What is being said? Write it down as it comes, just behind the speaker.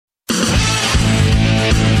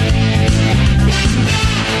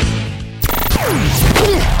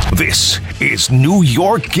is New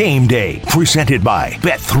York Game Day, presented by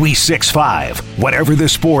Bet365. Whatever the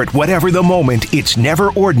sport, whatever the moment, it's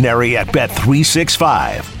never ordinary at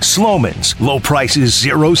Bet365. Sloman's, low prices,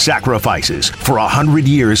 zero sacrifices. For 100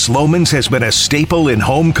 years, Sloman's has been a staple in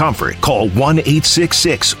home comfort. Call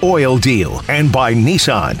 1-866-OIL-DEAL. And by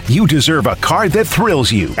Nissan, you deserve a car that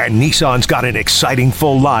thrills you. And Nissan's got an exciting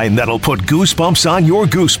full line that'll put goosebumps on your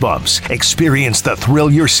goosebumps. Experience the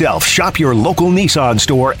thrill yourself. Shop your local Nissan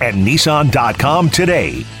store at Nissan.com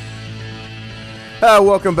today.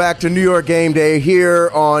 Welcome back to New York Game Day here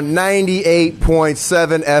on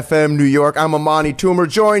 98.7 FM New York. I'm Amani Toomer,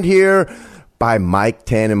 joined here by Mike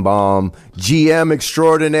Tannenbaum, GM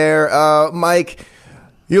extraordinaire. Mike,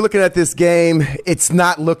 you're looking at this game. It's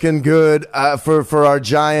not looking good for our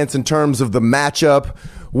Giants in terms of the matchup.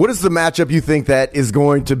 What is the matchup you think that is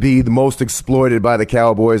going to be the most exploited by the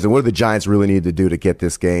Cowboys, and what do the Giants really need to do to get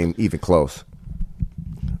this game even close?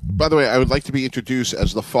 By the way, I would like to be introduced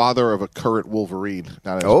as the father of a current Wolverine,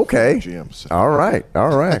 not as okay. a GM. So. All right.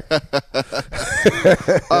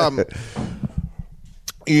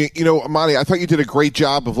 You know, Amani, I thought you did a great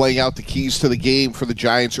job of laying out the keys to the game for the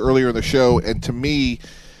Giants earlier in the show, and to me,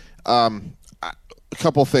 a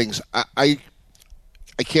couple of things. I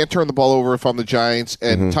can't turn the ball over if I'm the Giants,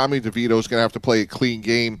 and Tommy DeVito is going to have to play a clean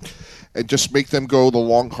game and just make them go the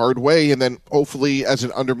long, hard way. And then hopefully as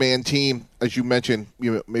an undermanned team, as you mentioned,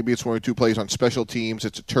 maybe it's one or two plays on special teams,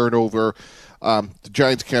 it's a turnover. The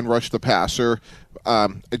Giants can rush the passer. I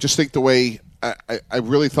just think the way I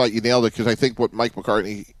really thought you nailed it, because I think what Mike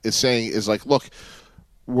McCartney is saying is like, look,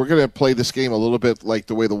 we're going to play this game a little bit like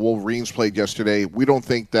the way the Wolverines played yesterday. We don't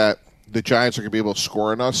think that the Giants are going to be able to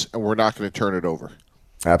score on us, and we're not going to turn it over.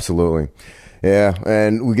 Absolutely, yeah.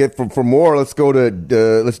 And we get for more. Let's go to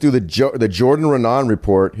let's do the Jordan Renan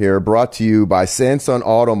report here, brought to you by Sanson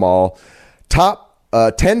Auto Mall.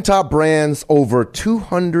 10 top brands, over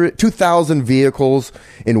 2,000 vehicles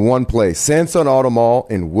in one place. Sanson Auto Mall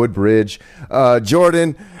in Woodbridge.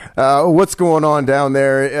 Jordan, what's going on down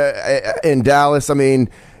there in Dallas? I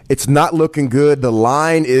mean, it's not looking good. The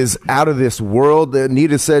line is out of this world.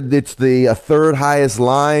 Nita said it's the third highest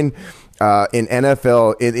line in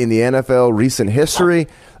NFL in the NFL recent history.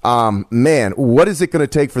 Man, what is it going to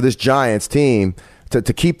take for this Giants team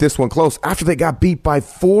to keep this one close after they got beat by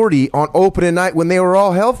 40 on opening night when they were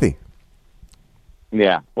all healthy?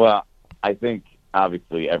 Yeah, well, I think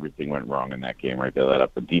obviously everything went wrong in that game, right? They let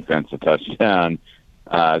up a defensive touchdown.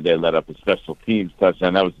 They let up a special teams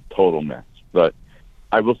touchdown. That was a total mess. But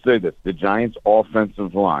I will say this, the Giants'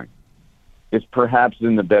 offensive line is perhaps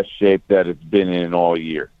in the best shape that it's been in all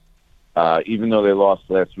year. Even though they lost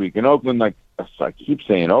last week in Oakland, like I keep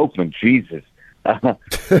saying Oakland, Jesus.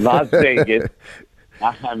 Las Vegas.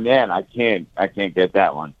 Man, I can't get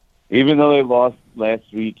that one. Even though they lost last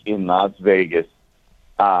week in Las Vegas,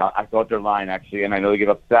 I thought their line actually, and I know they give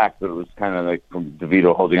up sacks, but it was kind of like from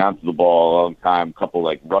DeVito holding onto the ball a long time, a couple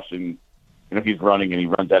like rushing. You know, he's running and he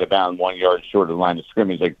runs out of bounds 1 yard short of the line of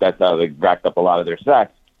scrimmage. Like that's how they racked up a lot of their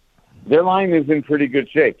sacks. Their line is in pretty good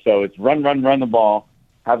shape. So it's run the ball,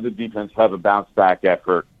 have the defense have a bounce back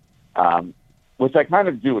effort, which I kind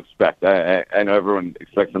of do expect. I know everyone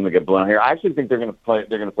expects them to get blown here. I actually think they're going to play.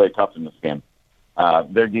 They're going to play tough in this game.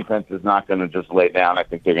 Their defense is not going to just lay down. I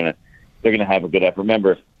think they're going to have a good effort.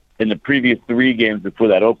 Remember, in the previous 3 games before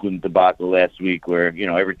that Oakland debacle last week, where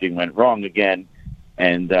everything went wrong again,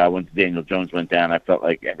 and once Daniel Jones went down, I felt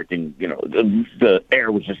like everything, the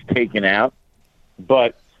air was just taken out.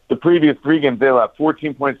 But the previous 3 games, they allowed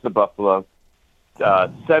 14 points to Buffalo,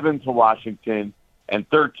 7 to Washington, and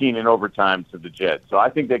 13 in overtime to the Jets. So I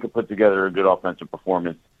think they could put together a good offensive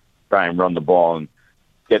performance, try and run the ball, and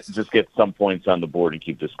get some points on the board and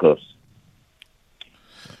keep this close.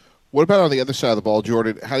 What about on the other side of the ball,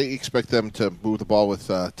 Jordan? How do you expect them to move the ball with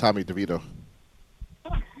Tommy DeVito?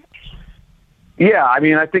 Yeah, I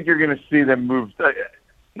mean, I think you're going to see them move.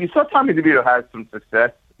 You saw Tommy DeVito had some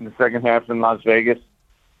success in the second half in Las Vegas.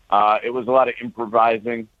 It was a lot of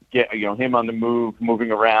improvising, him on the move,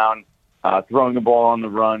 moving around, throwing the ball on the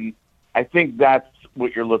run. I think that's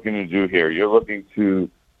what you're looking to do here. You're looking to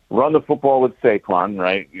run the football with Saquon,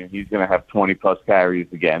 right? He's going to have 20-plus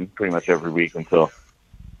carries again pretty much every week until,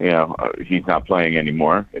 he's not playing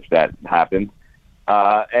anymore, if that happens.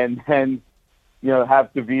 And then,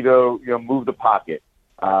 have DeVito, move the pocket,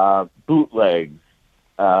 bootlegs,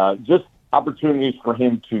 just opportunities for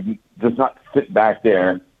him to just not sit back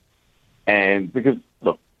there. And because,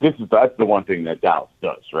 look, that's the one thing that Dallas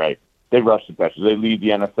does, right? They rush the pressure. They lead the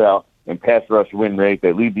NFL in pass rush win rate.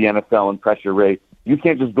 They lead the NFL in pressure rate. You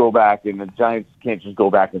can't just go back, and the Giants can't just go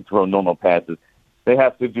back and throw normal passes. They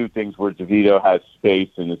have to do things where DeVito has space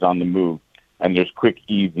and is on the move. and there's quick,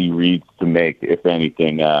 easy reads to make, if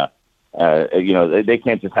anything. They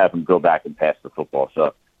can't just have him go back and pass the football.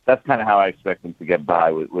 So that's kind of how I expect him to get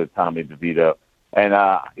by with Tommy DeVito. And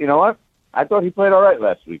you know what? I thought he played all right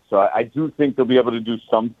last week. So I do think they'll be able to do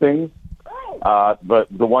some things. But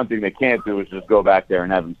the one thing they can't do is just go back there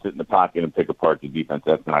and have him sit in the pocket and pick apart the defense.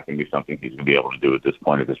 That's not going to be something he's going to be able to do at this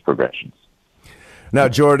point of his progressions. Now,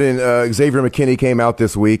 Jordan, Xavier McKinney came out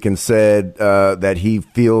this week and said that he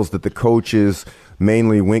feels that the coaches,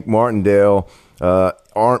 mainly Wink Martindale,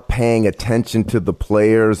 aren't paying attention to the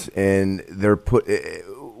players, and they're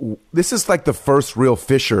this is like the first real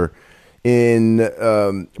fissure in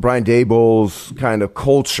Brian Daboll's kind of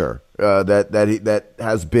culture that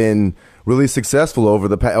has been really successful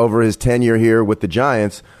over his tenure here with the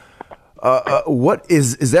Giants. What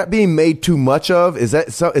is that being made too much of? Is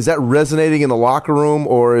that resonating in the locker room,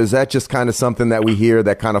 or is that just kind of something that we hear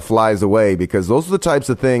that kind of flies away? Because those are the types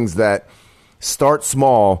of things that start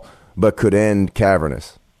small but could end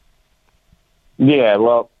cavernous. Yeah,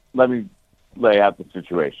 well, let me lay out the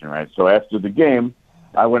situation, right? So after the game,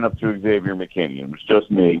 I went up to Xavier McKinney. It was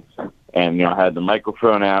just me, and I had the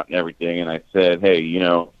microphone out and everything, and I said, "Hey,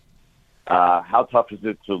 how tough is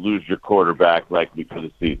it to lose your quarterback likely for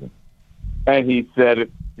the season?" And he said,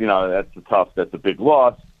 that's a big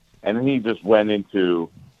loss. And then he just went into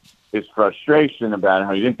his frustration about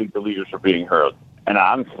how he didn't think the leaders were being heard. And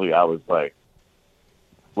honestly, I was like,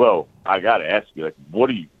 whoa, I got to ask you, what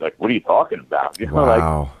are you talking about?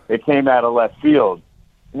 Wow. It came out of left field.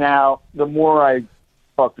 Now, the more I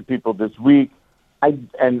talked to people this week,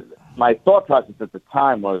 and my thought process at the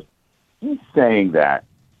time was, he's saying that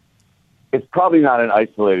it's probably not an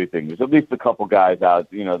isolated thing. There's at least a couple guys out,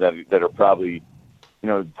 that are probably,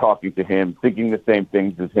 talking to him, thinking the same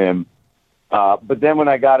things as him. But then when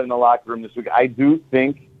I got in the locker room this week, I do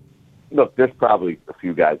think, look, there's probably a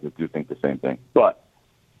few guys that do think the same thing. But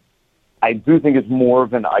I do think it's more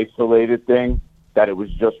of an isolated thing, that it was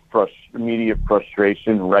just immediate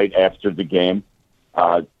frustration right after the game.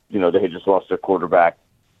 They had just lost their quarterback.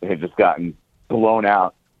 They had just gotten blown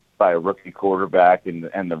out by a rookie quarterback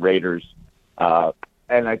and the Raiders.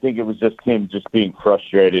 And I think it was just him just being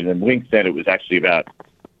frustrated. And Wink said it was actually about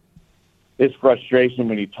his frustration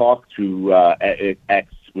when he talked to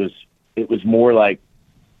X. It was more like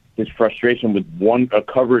his frustration with a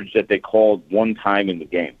coverage that they called one time in the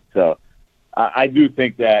game. So I do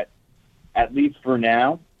think that, at least for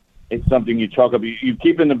now, it's something you talk about. You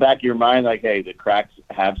keep in the back of your mind, like, hey, the cracks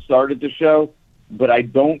have started to show, but I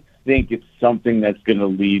don't think it's something that's going to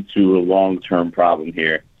lead to a long-term problem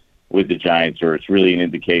here with the Giants, or it's really an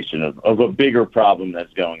indication of a bigger problem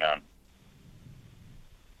that's going on.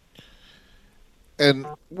 And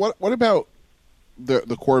what about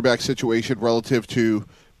the quarterback situation relative to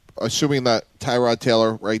assuming that Tyrod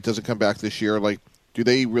Taylor, right, doesn't come back this year? Like, do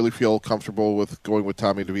they really feel comfortable with going with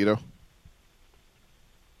Tommy DeVito?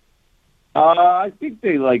 I think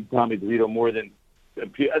they like Tommy DeVito more than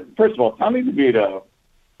first of all, Tommy DeVito.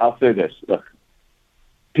 I'll say this: look,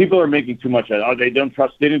 people are making too much of it. They didn't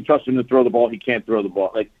trust him to throw the ball. He can't throw the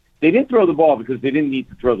ball. Like, they didn't throw the ball because they didn't need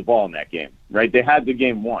to throw the ball in that game, right? They had the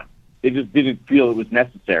game won. They just didn't feel it was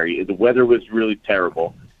necessary. The weather was really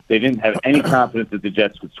terrible. They didn't have any confidence that the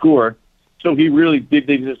Jets could score. So he really did.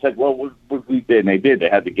 They just said, well, what we did, and they did. They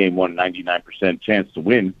had the game won, 99% chance to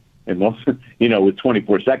win, and most, with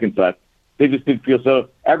 24 seconds left. They just didn't feel so.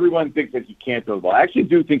 Everyone thinks that he can't throw the ball. I actually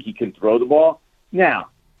do think he can throw the ball. Now,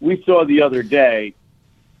 we saw the other day,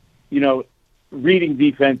 reading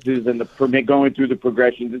defenses and going through the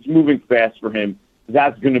progressions, it's moving fast for him.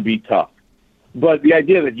 That's going to be tough. But the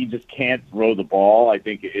idea that he just can't throw the ball, I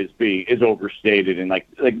think, is overstated. And like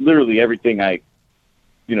literally everything I,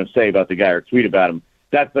 say about the guy or tweet about him,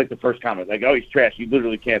 that's like the first comment. Like, oh, he's trash. He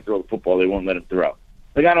literally can't throw the football. They won't let him throw.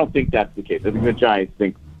 Like, I don't think that's the case. I think the Giants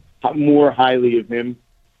think more highly of him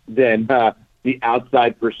than the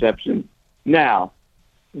outside perception. Now,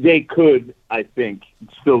 they could, I think,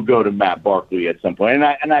 still go to Matt Barkley at some point.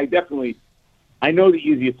 And I know the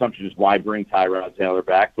easy assumption is why bring Tyrod Taylor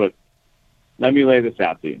back, but let me lay this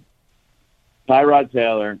out to you. Tyrod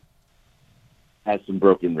Taylor has some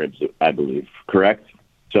broken ribs, I believe, correct?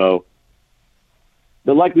 So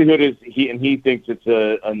the likelihood is he thinks it's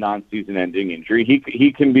a non-season ending injury.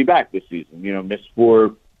 He can be back this season, miss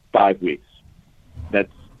 4-5 weeks.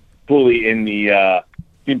 That's fully in the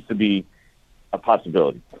seems to be a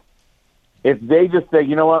possibility. If they just say,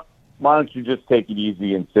 you know what, why don't you just take it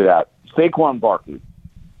easy and sit out? Saquon Barkley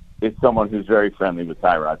is someone who's very friendly with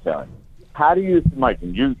Tyrod Taylor. How do you, Mike,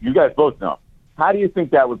 and you guys both know, how do you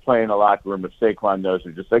think that would play in a locker room if Saquon knows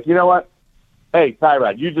they're just like, you know what, hey,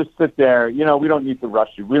 Tyrod, you just sit there. You know, we don't need to rush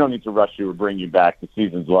you. We don't need to rush you or bring you back. The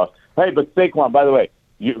season's lost. Hey, but Saquon, by the way,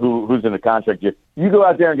 who's in the contract year, you go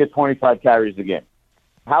out there and get 25 carries a game.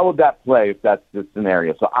 How would that play if that's the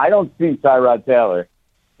scenario? So I don't see Tyrod Taylor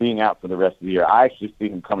being out for the rest of the year. I actually see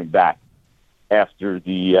him coming back after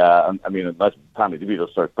the unless Tommy DeVito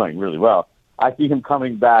starts playing really well, I see him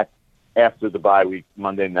coming back after the bye week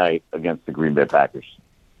Monday night against the Green Bay Packers.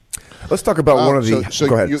 Let's talk about one of the. So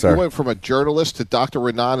go ahead. You went from a journalist to Dr.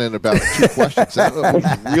 Renan in about 2 questions. That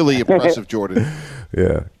was really impressive, Jordan.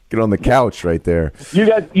 Yeah, get on the couch right there. You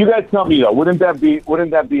guys tell me though. Wouldn't that be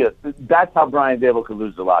that's how Brian Dable could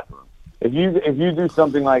lose the locker room. If you do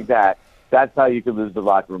something like that, that's how you could lose the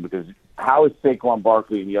locker room, because how is Saquon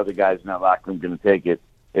Barkley and the other guys in that locker room going to take it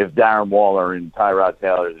if Darren Waller and Tyrod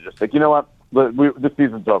Taylor are just like, you know what, the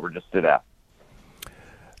season's over, just sit out.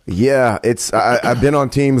 Yeah, I've been on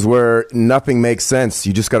teams where nothing makes sense.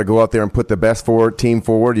 You just got to go out there and put the best team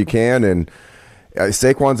forward you can, and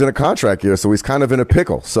Saquon's in a contract year, so he's kind of in a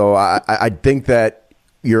pickle. So I think that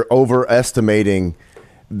you're overestimating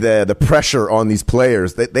the pressure on these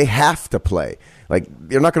players. They have to play. Like,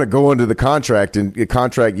 you're not going to go into the contract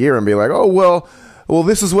year and be like, oh, well,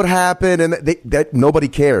 this is what happened, and that nobody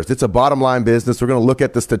cares. It's a bottom line business. We're going to look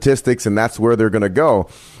at the statistics, and that's where they're going to go.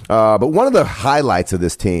 But one of the highlights of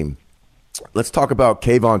this team, let's talk about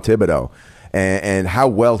Kayvon Thibodeau and how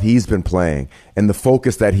well he's been playing and the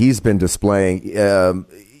focus that he's been displaying.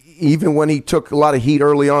 Even when he took a lot of heat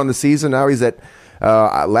early on in the season, now he's at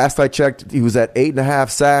last I checked, he was at 8.5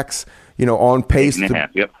 sacks. On pace 8.5,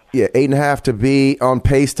 yep. Yeah, 8.5 to be on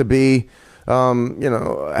pace to be.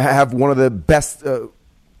 Have one of the best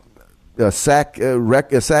sack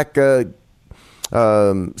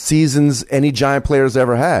seasons any Giant player's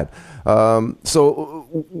ever had. So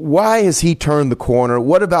why has he turned the corner?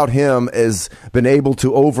 What about him has been able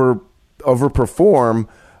to overperform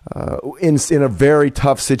in a very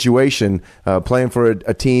tough situation, playing for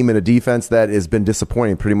a team and a defense that has been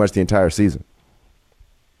disappointing pretty much the entire season?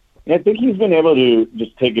 I think he's been able to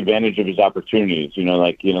just take advantage of his opportunities.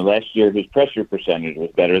 Last year his pressure percentage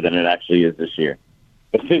was better than it actually is this year.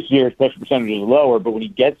 But this year his pressure percentage is lower, but when he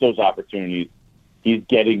gets those opportunities, he's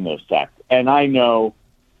getting those sacks. And I know,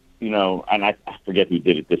 and I forget who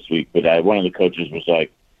did it this week, but one of the coaches was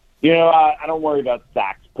like, I don't worry about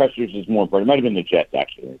sacks. Pressures is more important. It might have been the Jets,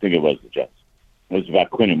 actually. I think it was the Jets. It was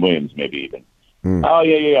about Quinn and Williams, maybe even. Oh,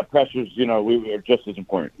 yeah. Pressures, we are just as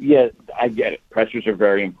important. Yeah, I get it. Pressures are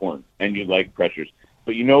very important, and you like pressures.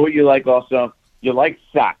 But you know what you like also? You like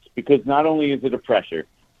sacks, because not only is it a pressure,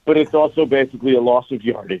 but it's also basically a loss of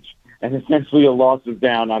yardage and essentially a loss of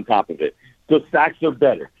down on top of it. So sacks are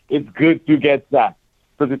better. It's good to get sacks.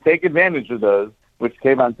 So to take advantage of those, which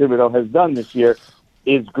Kayvon Thibodeau has done this year,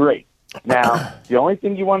 is great. Now, the only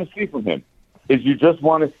thing you want to see from him is you just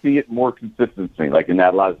want to see it more consistently. Like in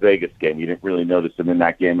that Las Vegas game, you didn't really notice him in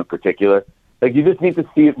that game in particular. Like, you just need to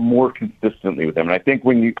see it more consistently with him. And I think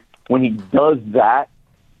when he does that,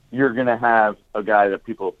 you're going to have a guy that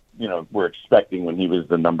people, were expecting when he was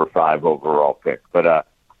the number 5 overall pick. But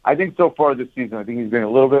I think so far this season, I think he's been a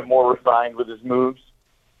little bit more refined with his moves.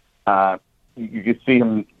 You can see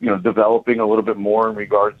him, developing a little bit more in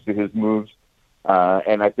regards to his moves.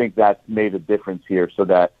 And I think that's made a difference here, so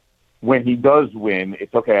that when he does win,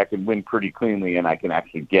 it's okay, I can win pretty cleanly and I can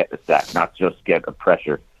actually get a sack, not just get a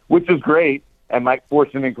pressure, which is great and might force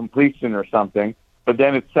an incompletion or something, but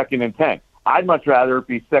then it's 2nd and 10. I'd much rather it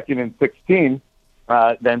be 2nd and 16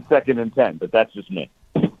 than 2nd and 10, but that's just me.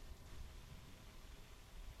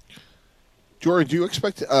 Jordan, do you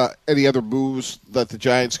expect any other moves that the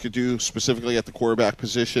Giants could do specifically at the quarterback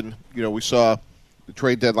position? We saw the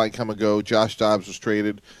trade deadline come and go. Josh Dobbs was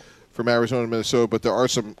traded from Arizona to Minnesota, but there are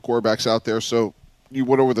some quarterbacks out there. So you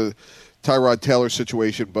went over the Tyrod Taylor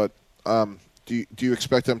situation, but do you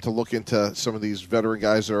expect them to look into some of these veteran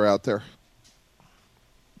guys that are out there?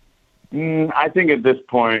 I think at this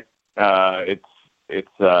point it's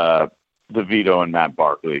DeVito and Matt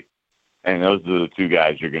Barkley, and those are the 2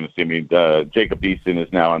 guys you're going to see. I mean, Jacob Eason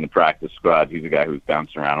is now on the practice squad. He's a guy who's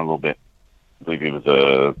bounced around a little bit. I believe he was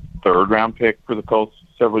a 3rd-round pick for the Colts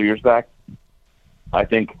several years back. I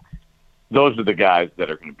think those are the guys that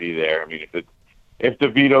are going to be there. I mean, if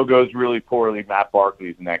DeVito goes really poorly, Matt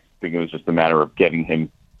Barkley's next. I think it was just a matter of getting him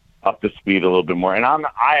up to speed a little bit more. And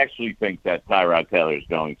I actually think that Tyrod Taylor is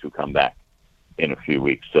going to come back in a few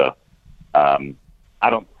weeks. So I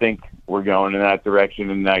don't think we're going in that direction.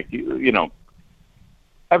 And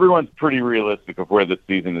everyone's pretty realistic of where the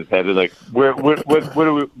season is headed. Like,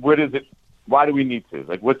 what is it? Why do we need to?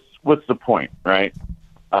 Like, what's the point, right?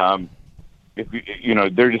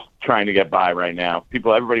 they're just trying to get by right now.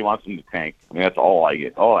 Everybody wants them to tank. I mean, that's all I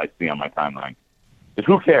get. All I see on my timeline is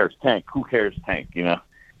who cares, tank? Who cares, tank?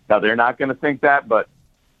 Now they're not going to think that, but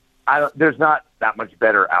there's not that much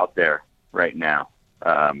better out there right now.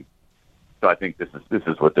 So I think this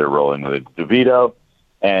is what they're rolling with. It's DeVito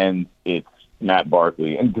and it's Matt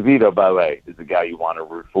Barkley. And DeVito, by the way, is the guy you want to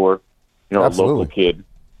root for. Absolutely. A local kid.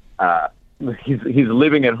 He's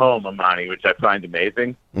living at home, Amani, which I find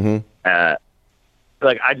amazing. Mm-hmm. I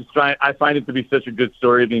find it to be such a good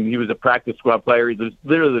story. I mean, he was a practice squad player. He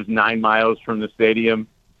lives 9 miles from the stadium.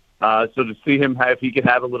 So to see him if he could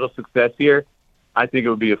have a little success here, I think it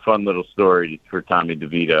would be a fun little story for Tommy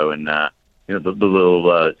DeVito and the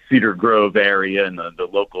little Cedar Grove area and the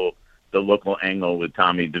local angle with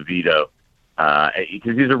Tommy DeVito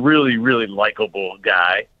because he's a really, really likable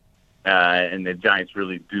guy. And the Giants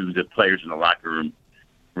the players in the locker room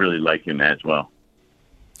really like him as well.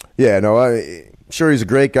 Yeah, no, I'm sure he's a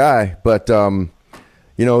great guy, but,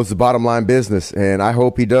 it's the bottom line business, and I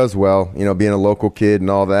hope he does well, being a local kid and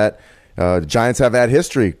all that. The Giants have had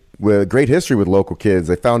great history with local kids.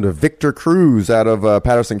 They found a Victor Cruz out of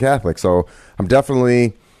Patterson Catholic, so I'm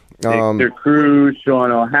definitely... Victor Cruz, Sean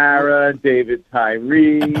O'Hara, David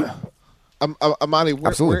Tyree. Amani,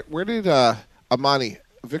 Absolutely. where did Amani...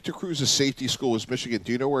 Victor Cruz's safety school was Michigan.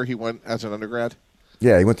 Do you know where he went as an undergrad?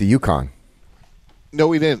 Yeah, he went to UConn.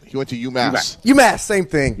 No, he didn't. He went to UMass. UMass, same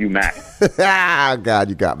thing. UMass. God,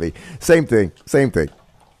 you got me. Same thing.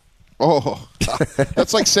 Oh,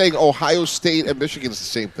 that's like saying Ohio State and Michigan is the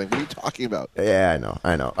same thing. What are you talking about? Yeah,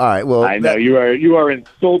 I know. All right, well. I know. You are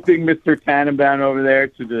insulting Mr. Tannenbaum over there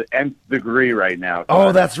to the nth degree right now.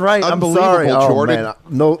 Oh, that's right. I'm sorry. Jordan.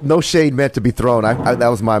 Man. No shade meant to be thrown. That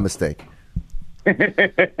was my mistake.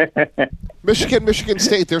 Michigan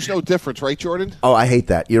State, there's no difference, right, Jordan? Oh, I hate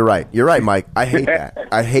that. You're right, Mike. I hate that.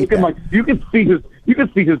 I hate that. You can see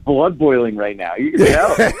his blood boiling right now. You can tell.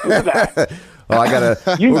 Look at that. Oh, I gotta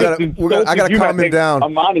calm him down.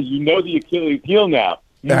 Amani, you know the Achilles heel now.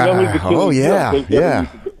 You know his Achilles heel. Yeah.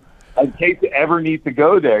 In case you ever need to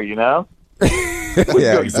go there, Yeah,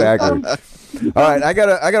 exactly. All right, I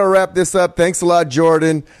gotta wrap this up. Thanks a lot,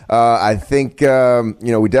 Jordan. I think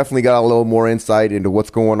we definitely got a little more insight into what's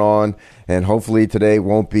going on, and hopefully today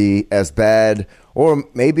won't be as bad, or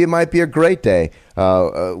maybe it might be a great day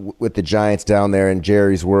with the Giants down there in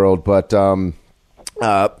Jerry's world. But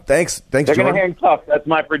thanks, They're Jordan. Gonna hang tough. That's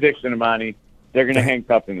my prediction, Amani. They're gonna hang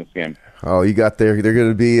tough in this game. Oh, you got there. They're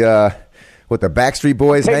gonna be. The Backstreet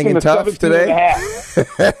Boys hanging tough today?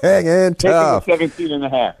 Hanging tough.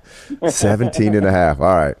 17.5. 17.5.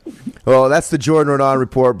 All right. Well, that's the Jordan Renan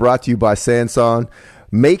Report brought to you by Sanson.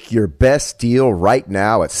 Make your best deal right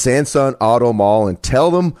now at Sanson Auto Mall and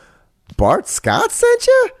tell them Bart Scott sent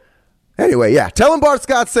you? Anyway, yeah, tell them Bart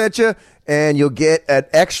Scott sent you, and you'll get an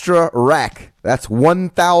extra rack. That's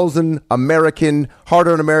 1,000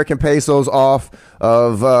 hard-earned American pesos off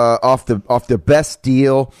the best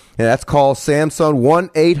deal, and that's called Samsung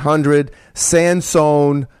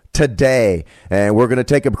 1-800-SANSON today. And we're going to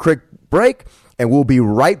take a quick break, and we'll be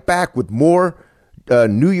right back with more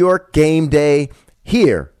New York Game Day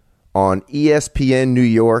here on ESPN New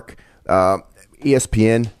York,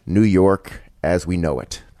 ESPN New York as we know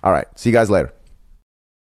it. All right, see you guys later.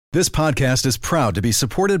 This podcast is proud to be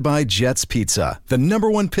supported by Jets Pizza, the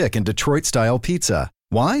 #1 pick in Detroit-style pizza.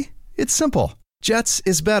 Why? It's simple. Jets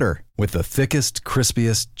is better. With the thickest,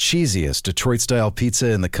 crispiest, cheesiest Detroit-style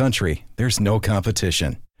pizza in the country, there's no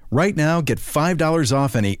competition. Right now, get $5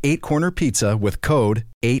 off any 8-corner pizza with code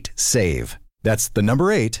 8SAVE. That's the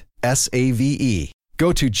number 8, SAVE.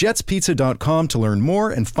 Go to jetspizza.com to learn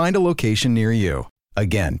more and find a location near you.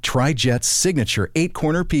 Again, try Jet's signature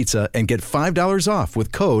 8-corner pizza and get $5 off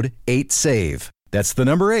with code 8SAVE. That's the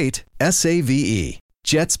number 8, SAVE.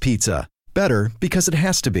 Jet's Pizza. Better because it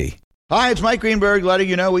has to be. Hi, it's Mike Greenberg letting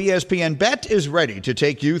you know ESPN Bet is ready to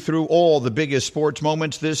take you through all the biggest sports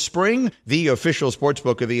moments this spring. The official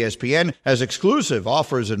sportsbook of ESPN has exclusive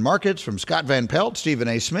offers and markets from Scott Van Pelt, Stephen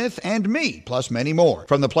A. Smith, and me, plus many more.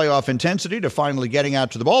 From the playoff intensity to finally getting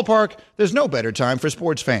out to the ballpark, there's no better time for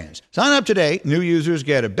sports fans. Sign up today. New users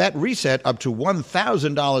get a bet reset up to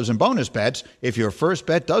 $1,000 in bonus bets if your first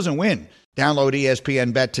bet doesn't win. Download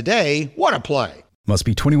ESPN Bet today. What a play. Must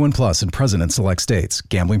be 21 plus and present in select states.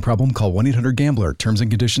 Gambling problem? Call 1-800-GAMBLER. Terms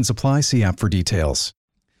and conditions apply. See app for details.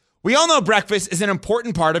 We all know breakfast is an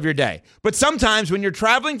important part of your day. But sometimes when you're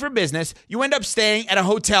traveling for business, you end up staying at a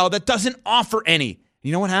hotel that doesn't offer any.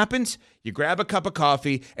 You know what happens? You grab a cup of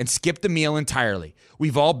coffee and skip the meal entirely.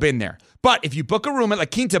 We've all been there. But if you book a room at La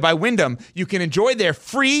Quinta by Wyndham, you can enjoy their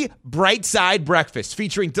free Bright Side breakfast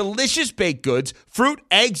featuring delicious baked goods, fruit,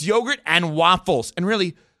 eggs, yogurt, and waffles. And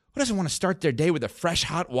really, who doesn't want to start their day with a fresh,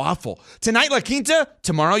 hot waffle? Tonight, La Quinta,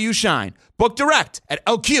 tomorrow you shine. Book direct at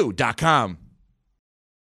lq.com.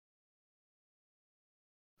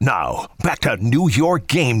 Now, back to New York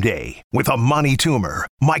Game Day with Amani Toomer,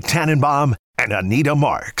 Mike Tannenbaum, and Anita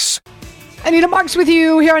Marks. Anita Marks with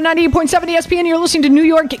you here on 98.7 ESPN. You're listening to New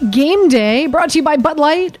York Game Day, brought to you by Bud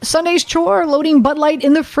Light. Sunday's chore, loading Bud Light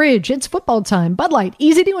in the fridge. It's football time. Bud Light,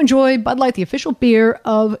 easy to enjoy. Bud Light, the official beer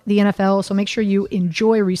of the NFL, so make sure you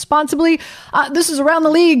enjoy responsibly. This is Around the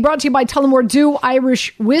League, brought to you by Tullamore Dew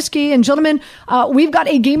Irish Whiskey. And gentlemen, we've got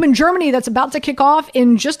a game in Germany that's about to kick off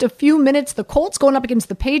in just a few minutes. The Colts going up against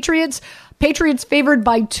the Patriots. Patriots favored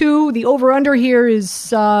by 2. The over-under here is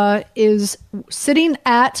sitting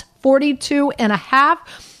at 42.5.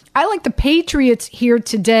 I like the Patriots here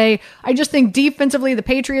today. I just think defensively the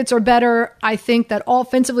Patriots are better. I think that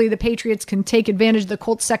offensively the Patriots can take advantage of the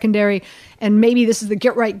Colts secondary, and maybe this is the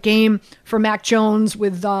get-right game for Mac Jones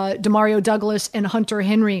with Demario Douglas and Hunter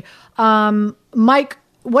Henry. Mike,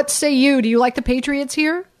 what say you? Do you like the Patriots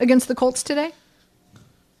here against the Colts today?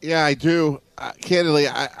 Yeah, I do. Candidly,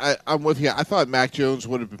 I'm with you. I thought Mac Jones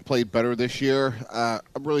would have been played better this year.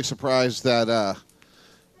 I'm really surprised that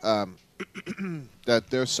that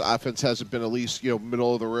their offense hasn't been at least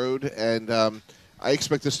middle of the road, and I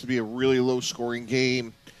expect this to be a really low-scoring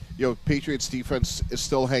game. Patriots defense is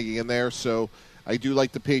still hanging in there, so I do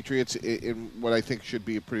like the Patriots in what I think should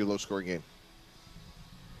be a pretty low-scoring game.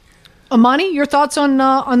 Amani, your thoughts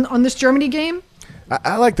on this Germany game?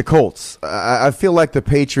 I like the Colts. I feel like the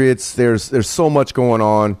Patriots, there's so much going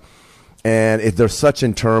on, and they're such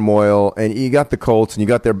in turmoil. And you got the Colts, and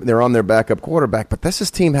they're on their backup quarterback. But this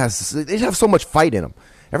team they have so much fight in them.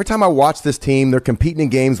 Every time I watch this team, they're competing in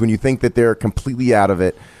games when you think that they're completely out of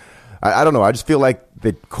it. I don't know. I just feel like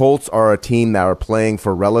the Colts are a team that are playing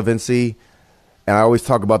for relevancy. And I always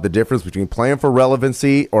talk about the difference between playing for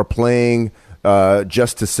relevancy or playing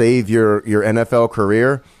just to save your NFL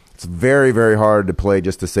career. It's very, very hard to play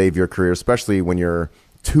just to save your career, especially when you're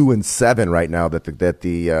 2-7 right now. That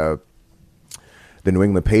the New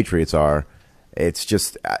England Patriots are. It's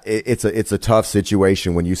just it's a tough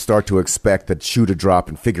situation when you start to expect the shoe to drop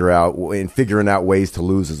and figuring out ways to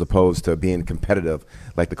lose as opposed to being competitive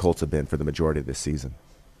like the Colts have been for the majority of this season.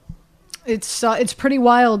 It's pretty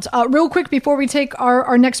wild. Real quick before we take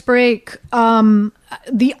our next break, the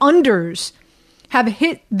unders have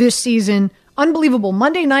hit this season. Unbelievable.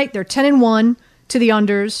 Monday night, they're 10-1 to the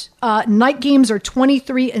unders. Night games are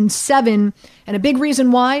 23-7. And a big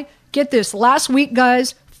reason why, get this, last week,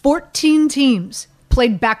 guys, 14 teams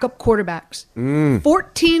played backup quarterbacks.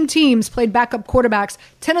 14 teams played backup quarterbacks.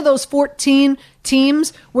 10 of those 14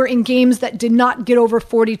 teams were in games that did not get over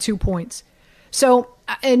 42 points. So,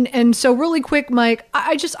 and so really quick, Mike,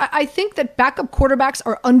 I think that backup quarterbacks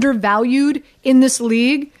are undervalued in this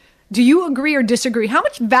league. Do you agree or disagree? How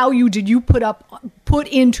much value did you put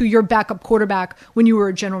into your backup quarterback when you were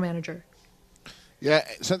a general manager? Yeah,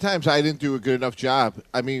 sometimes I didn't do a good enough job.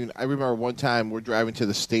 I mean, I remember one time we're driving to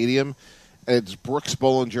the stadium, and it's Brooks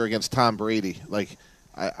Bollinger against Tom Brady. Like,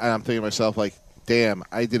 I'm thinking to myself, like, damn,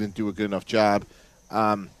 I didn't do a good enough job.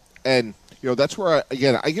 And that's where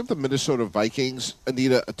I give the Minnesota Vikings,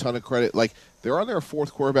 Anita, a ton of credit. Like, they're on their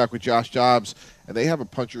fourth quarterback with Josh Dobbs, and they have a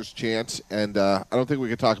puncher's chance. And I don't think we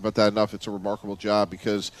can talk about that enough. It's a remarkable job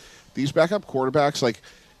because these backup quarterbacks,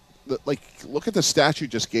 look at the stats you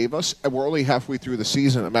just gave us, and we're only halfway through the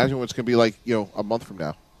season. Imagine what it's going to be like, a month from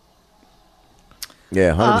now.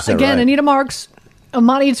 Yeah, 100% again, right. Anita Marks,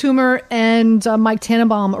 Amani Toomer, and Mike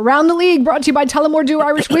Tannenbaum. Around the League, brought to you by Tullamore Dew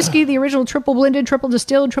Irish Whiskey, the original triple blended, triple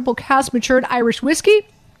distilled, triple cask matured Irish whiskey.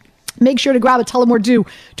 Make sure to grab a Tullamore Dew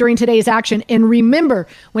during today's action. And remember,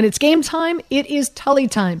 when it's game time, it is Tully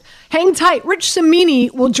time. Hang tight. Rich Cimini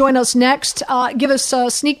will join us next. Give us a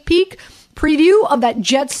sneak peek preview of that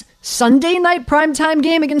Jets Sunday night primetime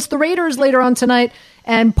game against the Raiders later on tonight.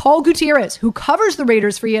 And Paul Gutierrez, who covers the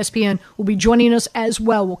Raiders for ESPN, will be joining us as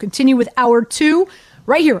well. We'll continue with Hour 2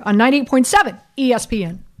 right here on 98.7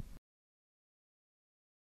 ESPN.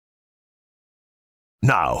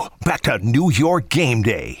 Now, back to New York Game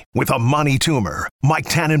Day with Amani Toomer, Mike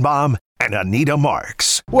Tannenbaum, and Anita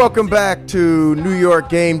Marks. Welcome back to New York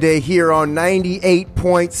Game Day here on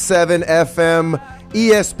 98.7 FM,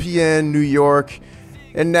 ESPN New York.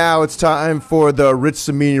 And now it's time for the Rich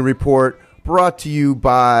Cimini Report, brought to you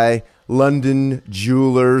by London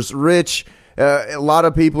Jewelers. Rich, A lot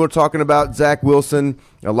of people are talking about Zach Wilson.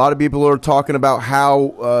 A lot of people are talking about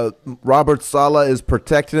how Robert Saleh is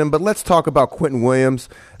protecting him. But let's talk about Quentin Williams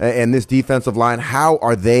and this defensive line. How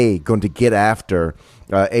are they going to get after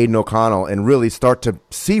Aiden O'Connell and really start to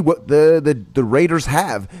see what the Raiders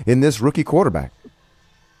have in this rookie quarterback?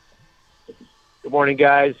 Good morning,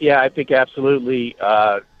 guys. Yeah, I think absolutely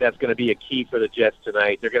that's going to be a key for the Jets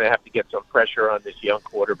tonight. They're going to have to get some pressure on this young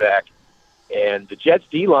quarterback. And the Jets'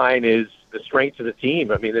 D-line is the strength of the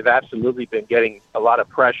team. I mean, they've absolutely been getting a lot of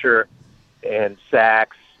pressure and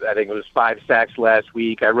sacks. I think it was 5 sacks last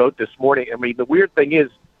week. I wrote this morning. I mean, the weird thing is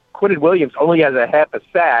Quentin Williams only has a half a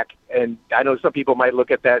sack, and I know some people might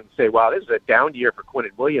look at that and say, wow, this is a down year for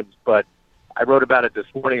Quentin Williams, but I wrote about it this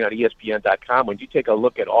morning on ESPN.com. When you take a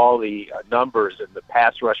look at all the numbers and the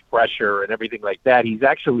pass rush pressure and everything like that, he's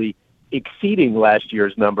actually exceeding last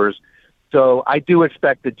year's numbers. So I do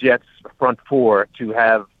expect the Jets front four to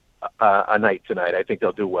have a night tonight. I think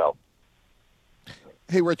they'll do well.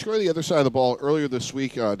 Hey, Rich, go to the other side of the ball. Earlier this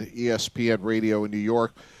week on ESPN Radio in New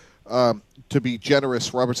York, to be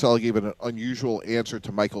generous, Robert Saleh gave an unusual answer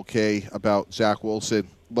to Michael Kay about Zach Wilson.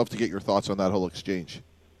 Love to get your thoughts on that whole exchange.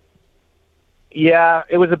 Yeah,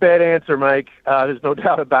 it was a bad answer, Mike. There's no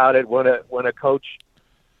doubt about it. When a coach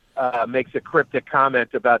makes a cryptic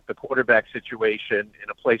comment about the quarterback situation in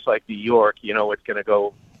a place like New York, you know it's going to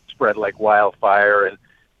go spread like wildfire. And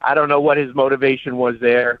I don't know what his motivation was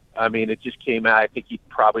there. I mean, it just came out. I think he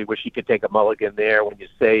probably wish he could take a mulligan there when you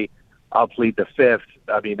say, I'll plead the fifth.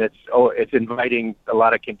 I mean, it's inviting a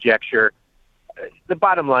lot of conjecture. The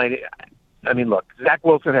bottom line, I mean, look, Zach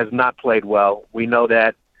Wilson has not played well. We know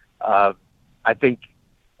that. I think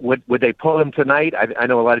would they pull him tonight? I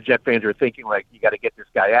know a lot of Jet fans are thinking, like, you got to get this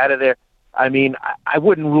guy out of there. I mean, I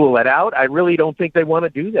wouldn't rule it out. I really don't think they want to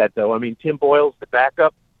do that, though. I mean, Tim Boyle's the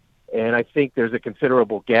backup, and I think there's a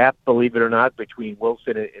considerable gap, believe it or not, between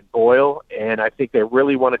Wilson and Boyle, and I think they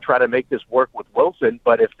really want to try to make this work with Wilson,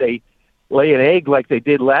 but if they lay an egg like they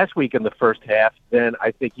did last week in the first half, then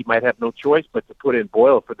I think he might have no choice but to put in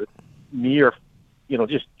Boyle for the mere,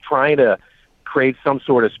 just trying to create some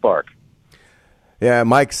sort of spark. Yeah,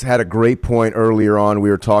 Mike's had a great point earlier on.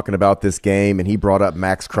 We were talking about this game, and he brought up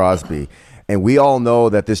Max Crosby. And we all know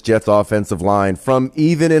that this Jets offensive line, from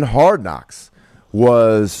even in Hard Knocks,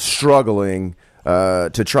 was struggling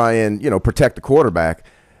to try and, protect the quarterback.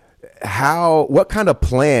 What kind of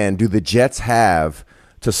plan do the Jets have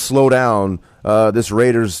to slow down this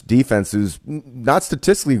Raiders defense, who's not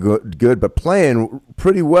statistically good, but played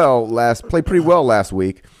pretty well last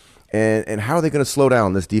week? And how are they going to slow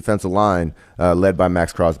down this defensive line led by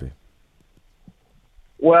Max Crosby?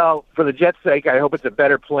 Well, for the Jets' sake, I hope it's a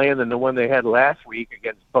better plan than the one they had last week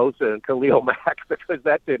against Bosa and Khalil Mack, because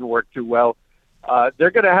that didn't work too well.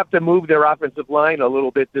 They're going to have to move their offensive line a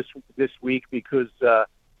little bit this week because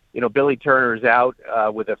Billy Turner's out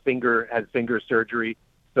with has finger surgery.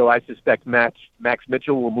 So I suspect Max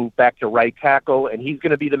Mitchell will move back to right tackle, and he's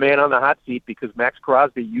going to be the man on the hot seat because Max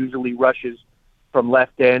Crosby usually rushes from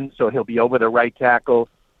left end, so he'll be over the right tackle.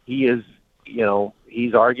 He is,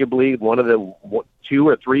 he's arguably one of the 2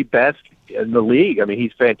 or 3 best in the league. I mean,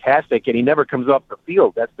 he's fantastic, and he never comes off the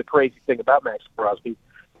field. That's the crazy thing about Max Crosby.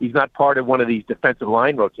 He's not part of one of these defensive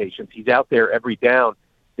line rotations. He's out there every down.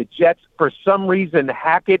 The Jets, for some reason,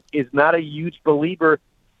 Hackett is not a huge believer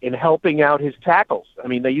in helping out his tackles. I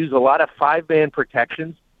mean, they use a lot of 5-man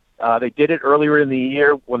protections. They did it earlier in the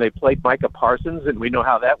year when they played Micah Parsons, and we know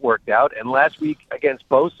how that worked out. And last week against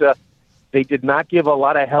Bosa, they did not give a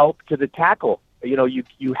lot of help to the tackle.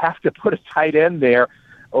 You have to put a tight end there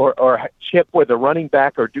or chip with a running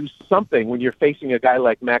back or do something when you're facing a guy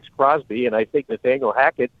like Max Crosby. And I think Nathaniel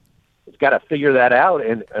Hackett has got to figure that out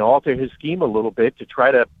and alter his scheme a little bit to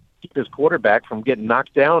try to keep his quarterback from getting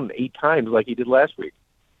knocked down 8 times like he did last week.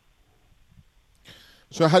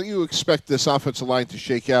 So how do you expect this offensive line to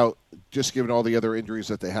shake out, just given all the other injuries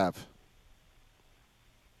that they have?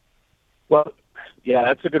 Well, yeah,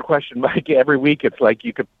 that's a good question, Mike. Every week it's like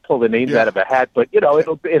you could pull the names out of a hat, but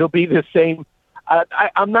it'll be the same.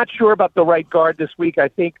 I'm not sure about the right guard this week. I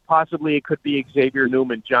think possibly it could be Xavier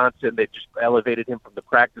Newman-Johnson. They just elevated him from the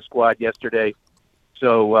practice squad yesterday.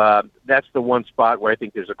 So that's the one spot where I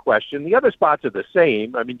think there's a question. The other spots are the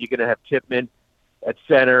same. I mean, you're going to have Tippmann at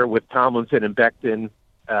center with Tomlinson and Becton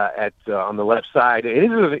on the left side.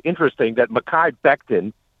 It is interesting that Mekhi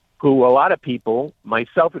Becton, who a lot of people,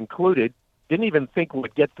 myself included, didn't even think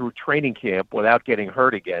would get through training camp without getting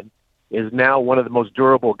hurt again, is now one of the most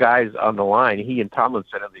durable guys on the line. He and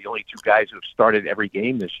Tomlinson are the only 2 guys who have started every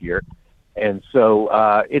game this year. And so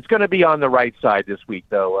it's going to be on the right side this week,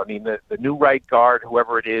 though. I mean, the new right guard,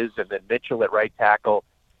 whoever it is, and then Mitchell at right tackle,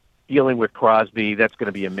 dealing with Crosby, that's going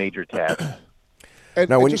to be a major task. And,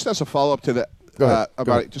 now, and just as a follow-up to that,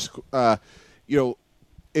 about it, just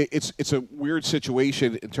it's a weird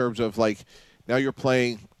situation in terms of like now you're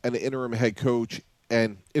playing an interim head coach,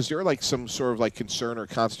 and is there like some sort of like concern or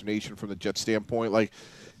consternation from the Jets standpoint? Like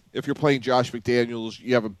if you're playing Josh McDaniels,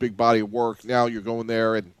 you have a big body of work. Now you're going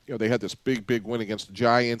there, and they had this big win against the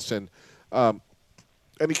Giants, and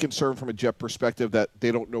any concern from a Jet perspective that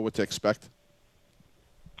they don't know what to expect?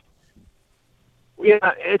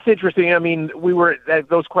 Yeah, it's interesting. I mean,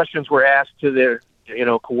 those questions were asked to their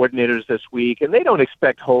coordinators this week, and they don't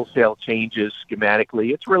expect wholesale changes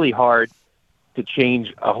schematically. It's really hard to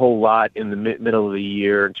change a whole lot in the middle of the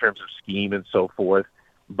year in terms of scheme and so forth.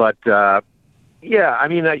 But yeah, I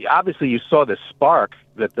mean, obviously you saw the spark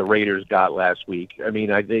that the Raiders got last week. I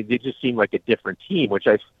mean, they just seemed like a different team, which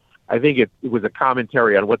I think it was a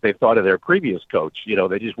commentary on what they thought of their previous coach.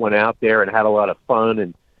 They just went out there and had a lot of fun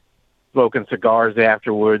and smoking cigars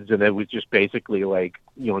afterwards, and it was just basically like,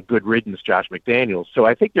 good riddance, Josh McDaniels. So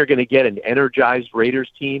I think they're going to get an energized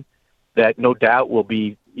Raiders team that no doubt will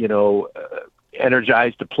be,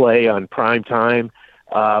 energized to play on prime time.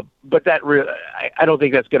 But I don't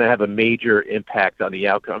think that's going to have a major impact on the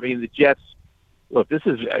outcome. I mean, the Jets, look, this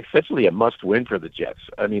is essentially a must-win for the Jets.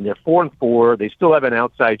 I mean, they're 4-4. They still have an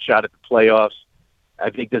outside shot at the playoffs. I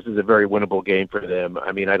think this is a very winnable game for them.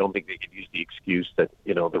 I mean, I don't think they can use the excuse that,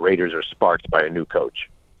 the Raiders are sparked by a new coach.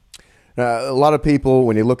 A lot of people,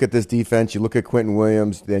 when you look at this defense, you look at Quentin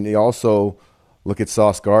Williams, then you also look at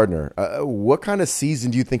Sauce Gardner. What kind of season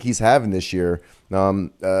do you think he's having this year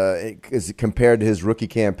as compared to his rookie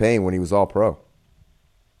campaign when he was All-Pro?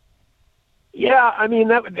 Yeah, I mean,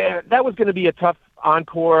 that was going to be a tough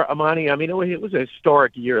encore, Amani. I mean, it was a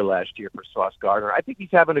historic year last year for Sauce Gardner. I think he's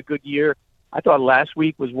having a good year. I thought last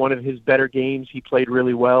week was one of his better games. He played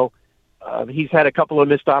really well. He's had a couple of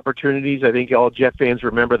missed opportunities. I think all Jet fans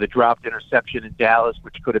remember the dropped interception in Dallas,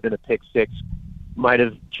 which could have been a pick six, might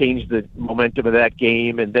have changed the momentum of that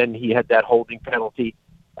game. And then he had that holding penalty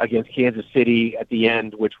against Kansas City at the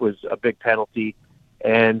end, which was a big penalty.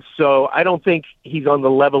 And so I don't think he's on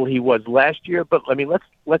the level he was last year. But, I mean,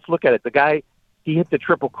 let's look at it. The guy, he hit the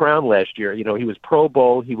Triple Crown last year. He was Pro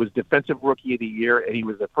Bowl, he was Defensive Rookie of the Year, and he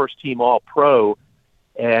was the first-team All-Pro.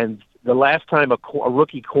 And the last time a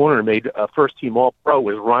rookie corner made a first-team All-Pro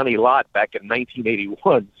was Ronnie Lott back in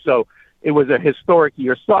 1981. So it was a historic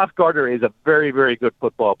year. Sauce Gardner is a very, very good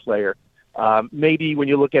football player. Maybe when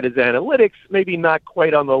you look at his analytics, maybe not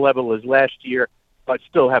quite on the level as last year, but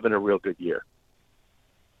still having a real good year.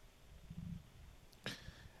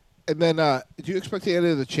 And then do you expect any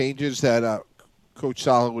of the changes that Coach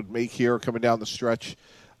Saleh would make here coming down the stretch?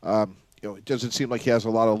 It doesn't seem like he has a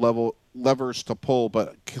lot of levers to pull,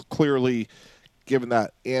 but clearly, given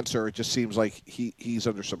that answer, it just seems like he's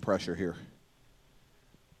under some pressure here.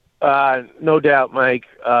 No doubt, Mike.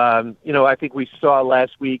 I think we saw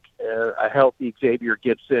last week a healthy Xavier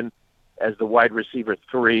Gibson as the wide receiver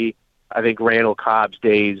 3. I think Randall Cobb's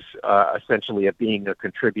days essentially of being a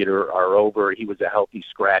contributor are over. He was a healthy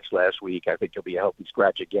scratch last week. I think he'll be a healthy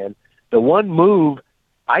scratch again. The one move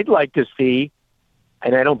I'd like to see,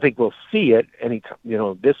 and I don't think we'll see it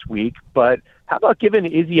this week, but how about giving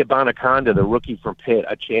Izzy Abanikanda, the rookie from Pitt,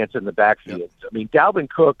 a chance in the backfield? Yep. I mean, Dalvin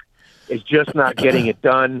Cook is just not getting it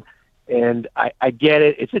done, and I get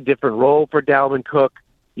it. It's a different role for Dalvin Cook.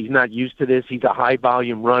 He's not used to this. He's a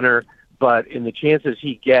high-volume runner, but in the chances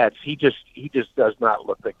he gets, he just does not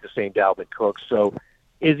look like the same Dalvin Cook. So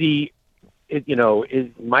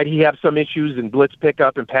might he have some issues in blitz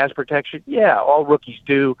pickup and pass protection? Yeah, all rookies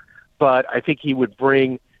do. But I think he would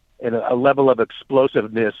bring a level of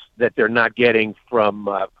explosiveness that they're not getting from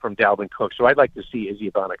Dalvin Cook. So I'd like to see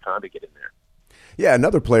Izzy Abanikanda get in there. Yeah,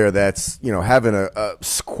 another player that's having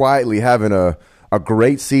quietly having a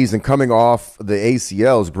great season coming off the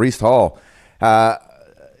ACL is Breece Hall,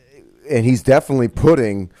 and he's definitely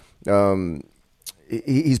putting Dalvin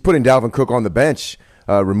Cook on the bench.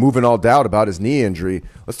 Removing all doubt about his knee injury.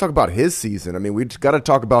 Let's talk about his season. I mean, we just got to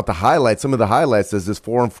talk about the highlights. Some of the highlights as this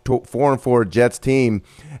 4-4 Jets team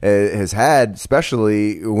has had,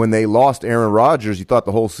 especially when they lost Aaron Rodgers. You thought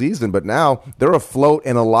the whole season, but now they're afloat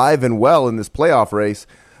and alive and well in this playoff race.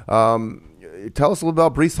 Tell us a little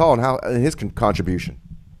about Breece Hall and his contribution.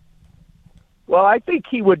 Well, I think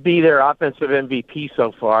he would be their offensive MVP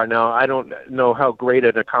so far. Now, I don't know how great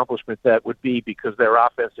an accomplishment that would be because their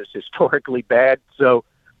offense is historically bad. So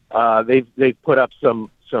they've put up some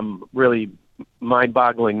really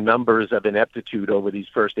mind-boggling numbers of ineptitude over these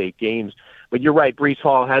first 8 games. But you're right, Breece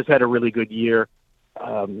Hall has had a really good year.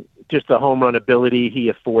 just the home run ability he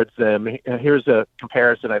affords them. Here's a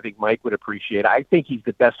comparison I think Mike would appreciate. I think he's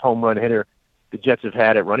the best home run hitter the Jets have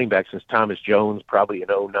had at running back since Thomas Jones, probably in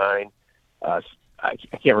 2009. I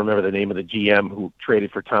can't remember the name of the GM who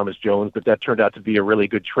traded for Thomas Jones, but that turned out to be a really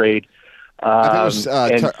good trade. I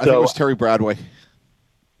think it was Terry Bradway.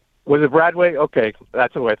 Was it Bradway? Okay,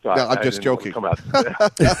 that's what I thought. No, I'm just joking. Come out.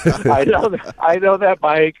 I know that,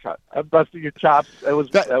 Mike. I'm busting your chops. That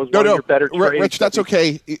was one of your better trades. Rich, that's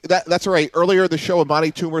okay. That's all right. Earlier in the show,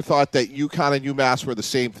 Amani Toomer thought that UConn and UMass were the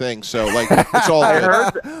same thing. So, it's all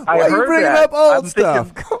good. Why are you bringing up old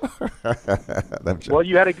stuff? Well,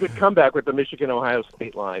 you had a good comeback with the Michigan-Ohio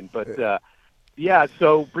State line. But, so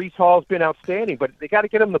Breece Hall's been outstanding. But they got to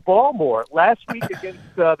get him the ball more. Last week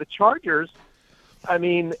against the Chargers, I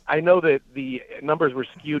mean, I know that the numbers were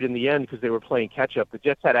skewed in the end because they were playing catch-up. The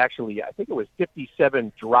Jets had actually, I think it was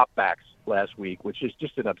 57 dropbacks last week, which is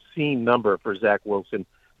just an obscene number for Zach Wilson.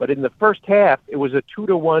 But in the first half, it was a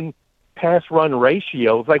 2-to-1 pass-run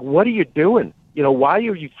ratio. It's like, what are you doing? Why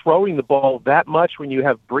are you throwing the ball that much when you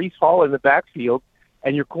have Breece Hall in the backfield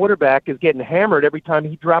and your quarterback is getting hammered every time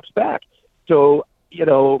he drops back? So,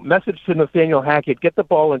 message to Nathaniel Hackett, get the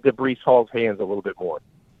ball into Breece Hall's hands a little bit more.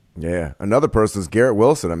 Yeah, another person is Garrett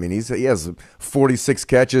Wilson. I mean, he has 46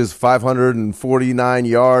 catches, 549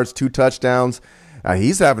 yards, 2 touchdowns.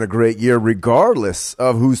 He's having a great year regardless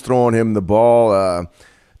of who's throwing him the ball.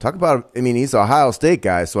 Talk about, he's an Ohio State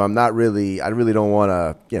guy, so I really don't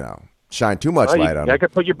want to, shine too much light on him. I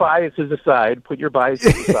could put your biases aside.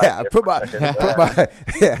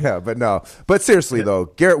 Yeah, but seriously though,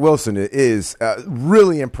 Garrett Wilson is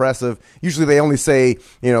really impressive. Usually they only say,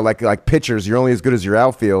 like pitchers, you're only as good as your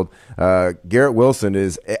outfield. Garrett Wilson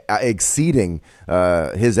is exceeding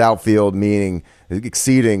his outfield, meaning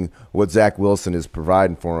exceeding what Zach Wilson is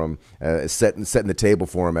providing for him, setting the table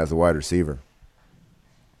for him as a wide receiver.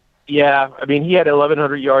 Yeah, he had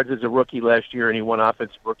 1,100 yards as a rookie last year, and he won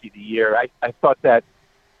Offensive Rookie of the Year. I thought that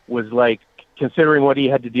was like, considering what he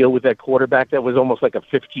had to deal with that quarterback, that was almost like a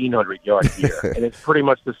 1,500-yard year. And it's pretty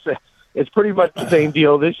much the same. It's pretty much the same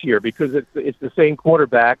deal this year because it's the same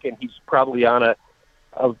quarterback, and he's probably on a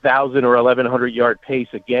 1,000 or 1,100-yard pace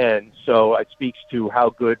again. So it speaks to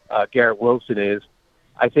how good Garrett Wilson is.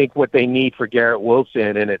 I think what they need for Garrett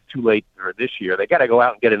Wilson, and it's too late for this year, they got to go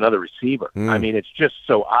out and get another receiver. It's just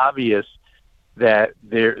so obvious that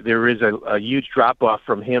there is a huge drop-off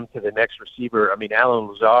from him to the next receiver. Alan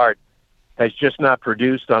Lazard has just not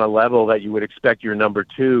produced on a level that you would expect your number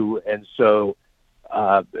 2. And so,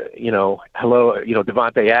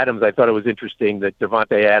 Devontae Adams, I thought it was interesting that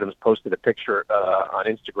Devontae Adams posted a picture on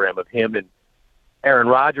Instagram of him and Aaron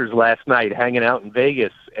Rodgers last night hanging out in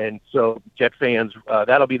Vegas. And so Jet fans,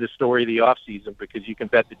 that'll be the story of the offseason because you can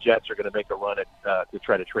bet the Jets are going to make a run to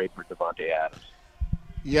try to trade for Devontae Adams.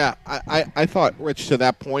 Yeah, I thought, Rich, to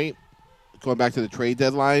that point, going back to the trade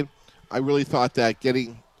deadline, I really thought that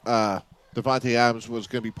getting Devontae Adams was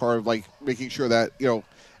going to be part of making sure that,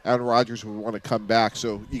 Aaron Rodgers would want to come back.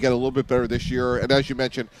 So you get a little bit better this year. And as you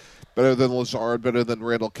mentioned, better than Lazard, better than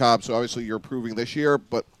Randall Cobb. So obviously you're improving this year,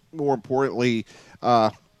 but more importantly,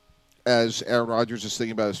 as Aaron Rodgers is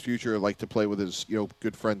thinking about his future, to play with his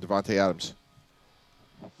good friend Devontae Adams.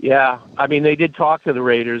 Yeah, they did talk to the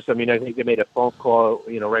Raiders. I think they made a phone call,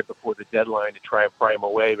 right before the deadline to try and pry him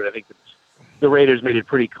away. But I think the Raiders made it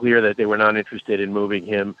pretty clear that they were not interested in moving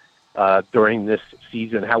him during this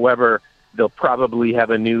season. However, they'll probably have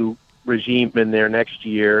a new regime in there next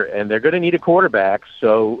year, and they're going to need a quarterback.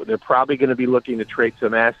 So they're probably going to be looking to trade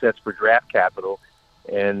some assets for draft capital.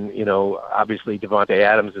 And, obviously Devontae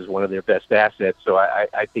Adams is one of their best assets, so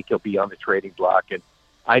I think he'll be on the trading block. And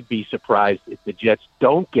I'd be surprised if the Jets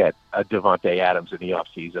don't get a Devontae Adams in the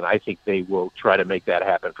offseason. I think they will try to make that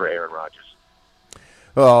happen for Aaron Rodgers.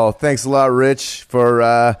 Well, thanks a lot, Rich,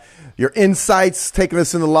 for your insights, taking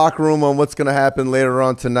us in the locker room on what's going to happen later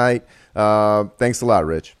on tonight. Thanks a lot,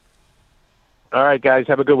 Rich. All right, guys,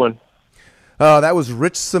 have a good one. That was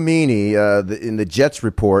Rich Cimini in the Jets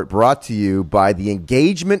Report, brought to you by the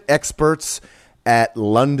engagement experts at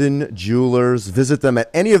London Jewelers. Visit them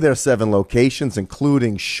at any of their 7 locations,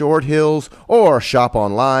 including Short Hills, or shop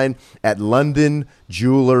online at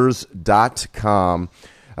londonjewelers.com.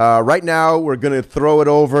 Right now, we're going to throw it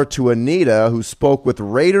over to Anita, who spoke with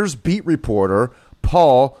Raiders beat reporter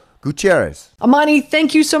Paul Gutierrez. Amani,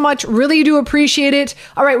 thank you so much. Really do appreciate it.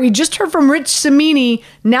 All right, we just heard from Rich Cimini.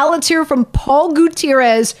 Now let's hear from Paul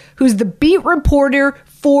Gutierrez, who's the beat reporter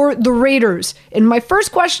for the Raiders. And my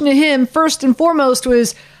first question to him, first and foremost,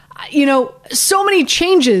 was, so many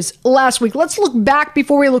changes last week. Let's look back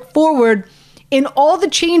before we look forward in all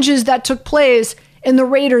the changes that took place and the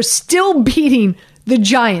Raiders still beating the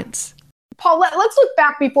Giants. Paul, let's look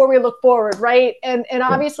back before we look forward, right? And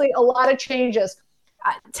obviously a lot of changes.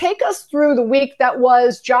 Take us through the week that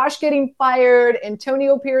was Josh getting fired,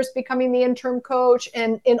 Antonio Pierce becoming the interim coach,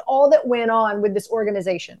 and all that went on with this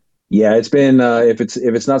organization. Yeah, it's been if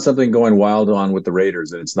it's not something going wild on with the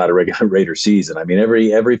Raiders, then it's not a regular Raider season. I mean,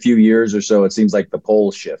 every few years or so, it seems like the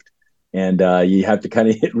poles shift, and you have to kind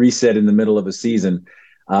of hit reset in the middle of a season.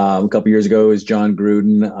 A couple years ago is John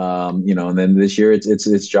Gruden, and then this year it's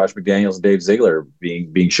Josh McDaniels and Dave Ziegler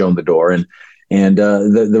being shown the door, and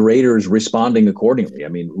the Raiders responding accordingly. I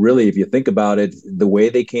mean, really, if you think about it, the way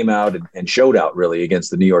they came out and showed out really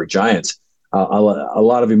against the New York Giants, a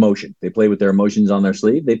lot of emotion. They played with their emotions on their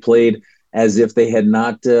sleeve. They played as if they had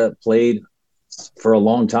not played for a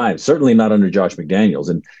long time, certainly not under Josh McDaniels.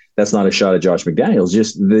 And that's not a shot at Josh McDaniels,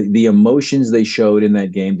 just the emotions they showed in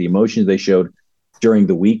that game, the emotions they showed during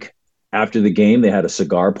the week after the game. They had a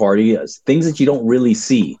cigar party, things that you don't really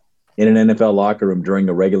see in an NFL locker room during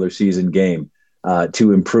a regular season game.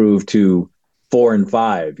 To improve to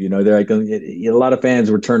 4-5, they're like a lot of fans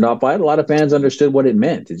were turned off by it. A lot of fans understood what it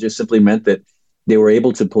meant. It just simply meant that they were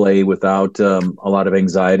able to play without a lot of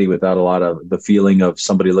anxiety, without a lot of the feeling of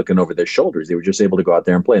somebody looking over their shoulders. They were just able to go out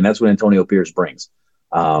there and play, and that's what Antonio Pierce brings.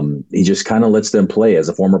 He just kind of lets them play. As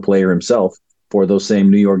a former player himself for those same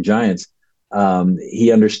New York Giants,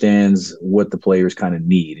 he understands what the players kind of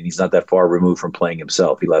need, and he's not that far removed from playing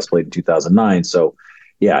himself. He last played in 2009, so.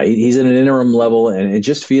 Yeah, he's in an interim level, and it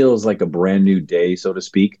just feels like a brand new day, so to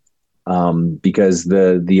speak, because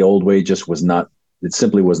the old way just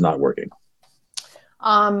simply was not working.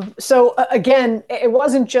 So again, it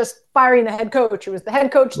wasn't just firing the head coach. It was the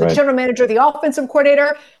head coach, the general manager, the offensive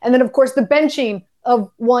coordinator, and then, of course, the benching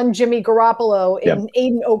of one Jimmy Garoppolo and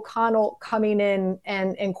Aiden O'Connell coming in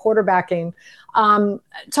and quarterbacking.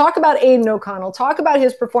 Talk about Aiden O'Connell. Talk about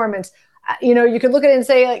his performance. You could look at it and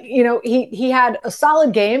say, he had a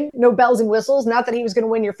solid game, no bells and whistles. Not that he was going to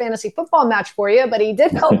win your fantasy football match for you, but he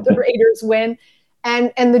did help the Raiders win.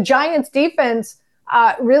 And the Giants defense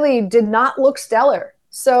really did not look stellar.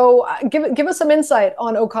 So give us some insight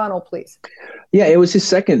on O'Connell, please. Yeah, it was his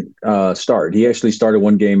second start. He actually started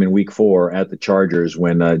one game in week 4 at the Chargers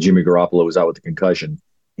when Jimmy Garoppolo was out with a concussion.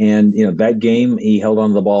 And, that game, he held on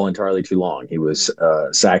to the ball entirely too long. He was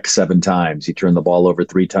sacked 7 times. He turned the ball over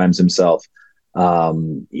 3 times himself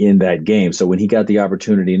in that game. So when he got the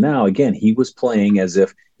opportunity now, again, he was playing as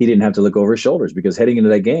if he didn't have to look over his shoulders, because heading into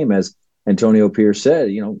that game, as Antonio Pierce said,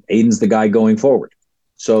 Aiden's the guy going forward.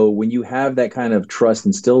 So when you have that kind of trust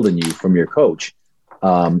instilled in you from your coach,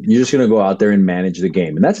 you're just going to go out there and manage the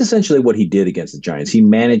game. And that's essentially what he did against the Giants. He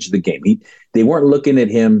managed the game. They weren't looking at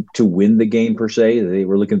him to win the game per se. They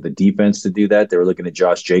were looking at the defense to do that. They were looking at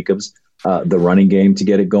Josh Jacobs, the running game, to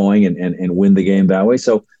get it going and win the game that way.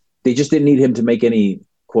 So they just didn't need him to make any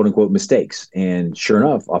quote unquote mistakes. And sure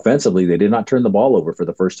enough, offensively, they did not turn the ball over for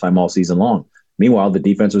the first time all season long. Meanwhile, the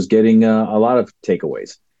defense was getting a lot of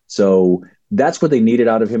takeaways. So that's what they needed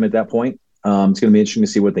out of him at that point. It's going to be interesting to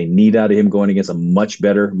see what they need out of him going against a much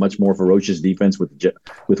better, much more ferocious defense with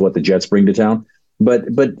what the Jets bring to town. But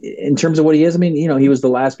in terms of what he is, I mean, he was the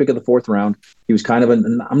last pick of the 4th round. He was kind of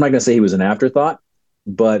I'm not going to say he was an afterthought,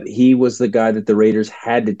 but he was the guy that the Raiders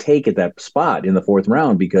had to take at that spot in the 4th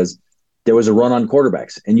round, because there was a run on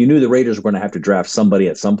quarterbacks, and you knew the Raiders were going to have to draft somebody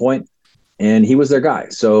at some point, and he was their guy.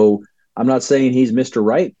 So I'm not saying he's Mr.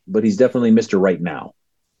 Right, but he's definitely Mr. Right now.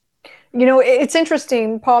 It's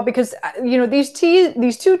interesting, Paul, because, these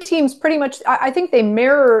two teams pretty much, I think they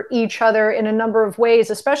mirror each other in a number of ways,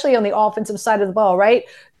 especially on the offensive side of the ball, right?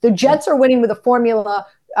 The Jets are winning with a formula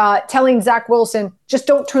telling Zach Wilson, just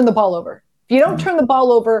don't turn the ball over. If you don't turn the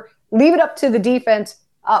ball over, leave it up to the defense,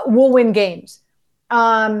 we'll win games.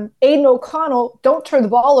 Aiden O'Connell, don't turn the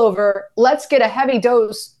ball over. Let's get a heavy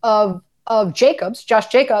dose of Josh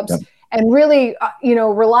Jacobs, and really,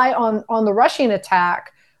 rely on the rushing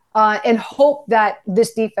attack. And hope that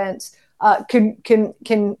this defense can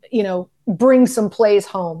bring some plays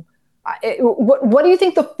home. What do you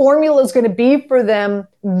think the formula is going to be for them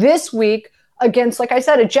this week against, like I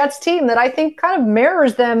said, a Jets team that I think kind of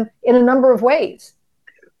mirrors them in a number of ways?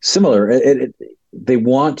 Similar. They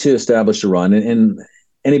want to establish a run, and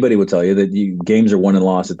anybody will tell you that games are won and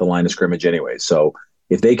lost at the line of scrimmage anyway. So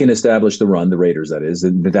if they can establish the run, the Raiders, that is,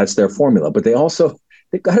 then that's their formula. But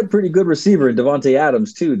they've got a pretty good receiver in Devontae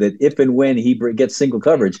Adams, too, that if and when he gets single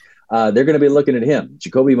coverage, they're going to be looking at him.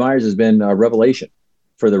 Jacoby Myers has been a revelation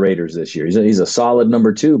for the Raiders this year. He's a solid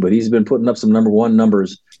number 2, but he's been putting up some number 1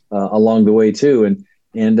 numbers along the way, too.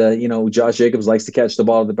 And Josh Jacobs likes to catch the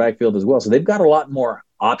ball in the backfield as well. So they've got a lot more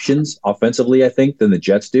options offensively, I think, than the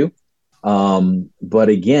Jets do. But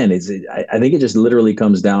again, I think it just literally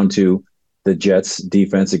comes down to the Jets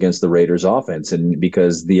defense against the Raiders offense. And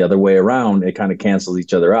because the other way around, it kind of cancels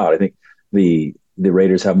each other out. I think the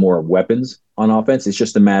Raiders have more weapons on offense. It's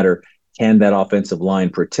just a matter, can that offensive line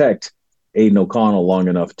protect Aiden O'Connell long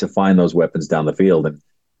enough to find those weapons down the field? And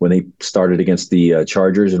when they started against the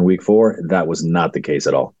Chargers in week 4, that was not the case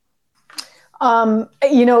at all.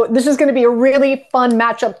 This is going to be a really fun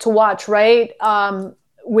matchup to watch, right?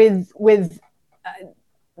 With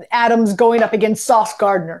Adams going up against Sauce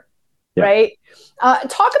Gardner, right? Talk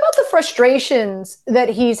about the frustrations that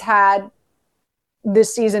he's had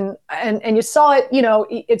this season. And you saw it,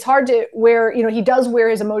 it's hard to wear, he does wear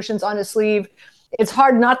his emotions on his sleeve. It's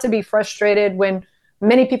hard not to be frustrated when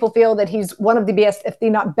many people feel that he's one of the best, if the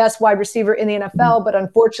not best, wide receiver in the NFL, but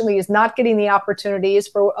unfortunately is not getting the opportunities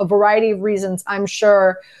for a variety of reasons, I'm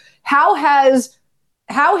sure. How has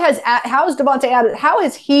Devontae Adams, how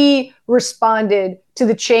has he responded to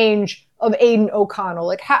the change of Aiden O'Connell?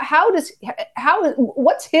 Like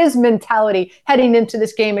what's his mentality heading into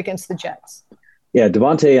this game against the Jets? Yeah,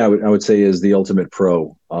 Devontae, I would say, is the ultimate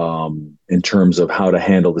pro in terms of how to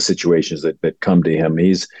handle the situations that come to him.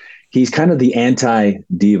 He's kind of the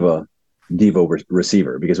anti-diva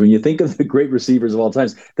receiver, because when you think of the great receivers of all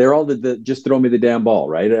times, they're all the just throw me the damn ball,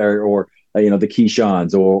 right? Or the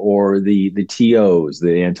Keyshawn's or the T.O.'s,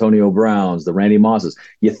 the Antonio Browns, the Randy Mosses.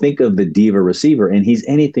 You think of the diva receiver, and he's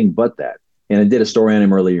anything but that. And I did a story on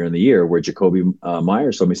him earlier in the year where Jacoby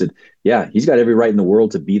Myers told me, he said, yeah, he's got every right in the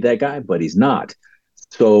world to be that guy, but he's not.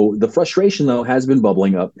 So the frustration, though, has been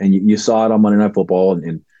bubbling up, and you saw it on Monday Night Football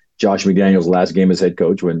and Josh McDaniels' last game as head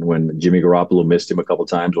coach when Jimmy Garoppolo missed him a couple of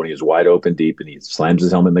times when he was wide open deep, and he slams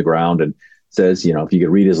his helmet in the ground and says, if you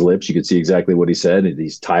could read his lips, you could see exactly what he said. And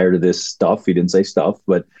he's tired of this stuff. He didn't say stuff,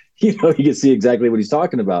 but you can see exactly what he's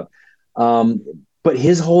talking about. But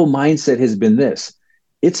his whole mindset has been this: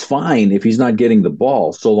 it's fine if he's not getting the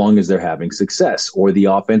ball so long as they're having success or the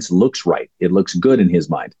offense looks right. It looks good in his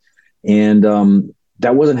mind. And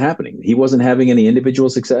that wasn't happening. He wasn't having any individual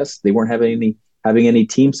success. They weren't having any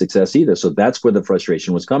team success either. So that's where the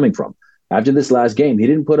frustration was coming from. After this last game, he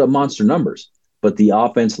didn't put up monster numbers, but the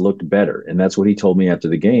offense looked better. And that's what he told me after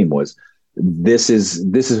the game was, this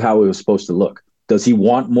is how it was supposed to look. Does he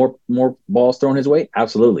want more balls thrown his way?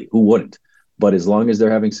 Absolutely. Who wouldn't? But as long as they're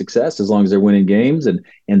having success, as long as they're winning games and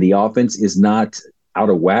the offense is not out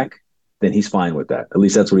of whack, then he's fine with that. At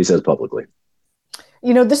least that's what he says publicly.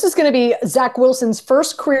 This is going to be Zach Wilson's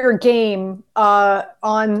first career game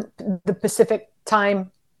on the Pacific time.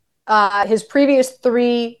 His previous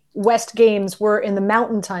 3 West games were in the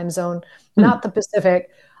Mountain time zone, not the Pacific.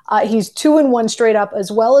 He's 2-1 straight up,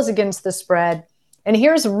 as well as against the spread. And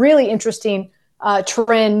here's a really interesting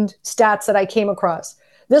trend stats that I came across.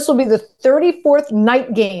 This will be the 34th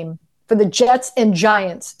night game for the Jets and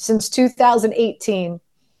Giants since 2018.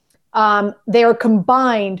 They are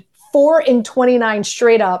combined 4-29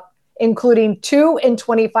 straight up, including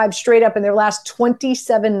 2-25 straight up in their last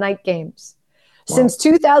 27 night games. Wow. Since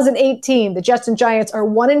 2018, the Jets and Giants are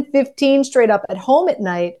 1-15 straight up at home at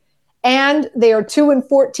night, and they are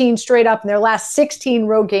 2-14 straight up in their last 16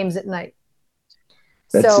 road games at night.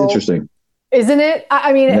 That's interesting. Isn't it?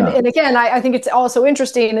 I mean, yeah. And again, I think it's also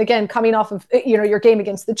interesting, again, coming off of, your game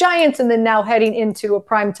against the Giants and then now heading into a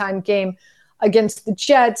primetime game against the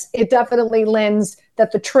Jets, it definitely lends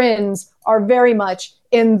that the trends are very much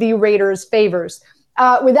in the Raiders' favors.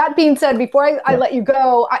 With that being said, before I let you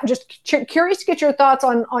go, I'm just curious to get your thoughts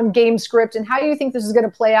on game script and how you think this is going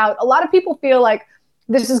to play out. A lot of people feel like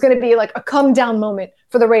this is going to be like a come down moment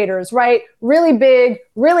for the Raiders, right? Really big,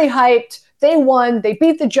 really hyped. They won. They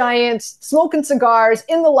beat the Giants, smoking cigars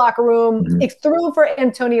in the locker room. Mm-hmm. It's through for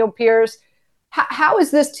Antonio Pierce. How has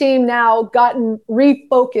this team now gotten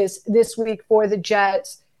refocused this week for the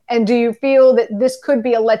Jets? And do you feel that this could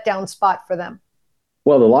be a letdown spot for them?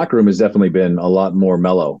 Well, the locker room has definitely been a lot more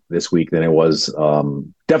mellow this week than it was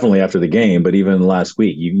definitely after the game, but even last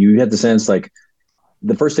week. You had the sense like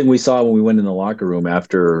the first thing we saw when we went in the locker room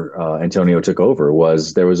after Antonio took over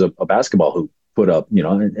was there was a basketball hoop put up,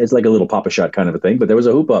 it's like a little pop-a shot kind of a thing, but there was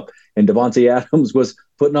a hoop up and Devontae Adams was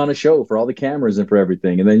putting on a show for all the cameras and for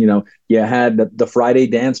everything. And then, you had the Friday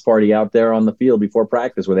dance party out there on the field before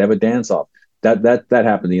practice where they have a dance off. That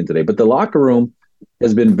happened again today. But the locker room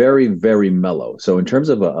has been very, very mellow. So in terms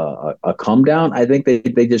of a come down, I think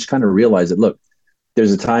they just kind of realize that, look,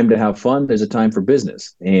 there's a time to have fun. There's a time for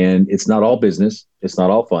business. And it's not all business. It's not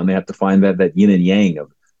all fun. They have to find that yin and yang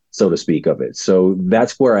of, so to speak, of it. So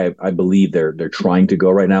that's where I believe they're trying to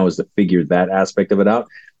go right now, is to figure that aspect of it out.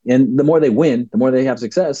 And the more they win, the more they have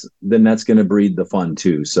success, then that's going to breed the fun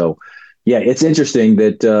too. So Yeah, it's interesting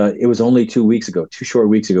that it was only 2 short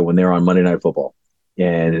weeks ago, when they were on Monday Night Football,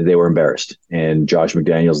 and they were embarrassed. And Josh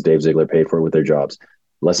McDaniels, Dave Ziegler paid for it with their jobs.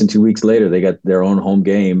 Less than 2 weeks later, they got their own home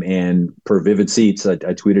game, and per Vivid Seats, I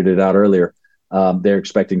tweeted it out earlier, they're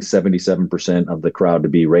expecting 77% of the crowd to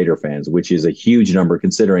be Raider fans, which is a huge number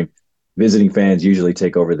considering visiting fans usually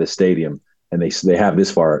take over the stadium, and they have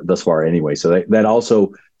thus far anyway. So that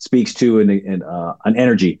also speaks to an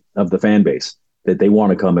energy of the fan base, that they want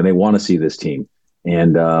to come and they want to see this team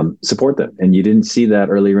and support them. And you didn't see that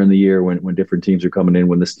earlier in the year when different teams are coming in,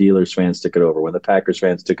 when the Steelers fans took it over, when the Packers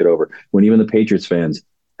fans took it over, when even the Patriots fans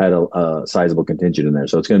had a sizable contingent in there.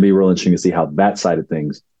 So it's going to be real interesting to see how that side of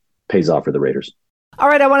things pays off for the Raiders. All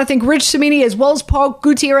right, I want to thank Rich Cimini as well as Paul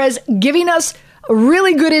Gutierrez, giving us a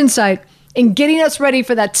really good insight and getting us ready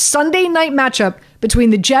for that Sunday night matchup between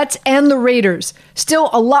the Jets and the Raiders. Still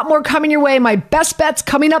a lot more coming your way. My best bets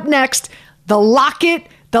coming up next. The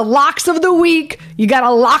locks of the week. You got to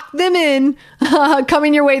lock them in.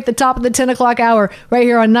 Coming your way at the top of the 10 o'clock hour right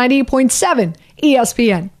here on 98.7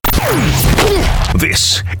 ESPN.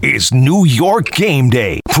 This is New York Game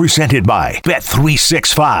Day, presented by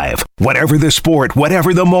Bet365. Whatever the sport,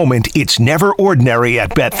 whatever the moment, it's never ordinary at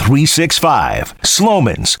Bet365.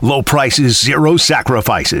 Sloman's, low prices, zero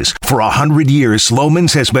sacrifices. For 100 years,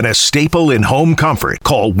 Sloman's has been a staple in home comfort.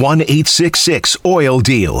 Call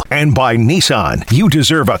 1-866-OIL-DEAL. And by Nissan, you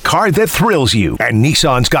deserve a car that thrills you. And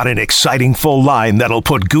Nissan's got an exciting full line that'll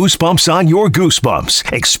put goosebumps on your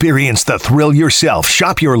goosebumps. Experience the thrill yourself.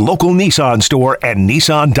 Shop your local Nissan store at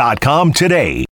Nissan.com today.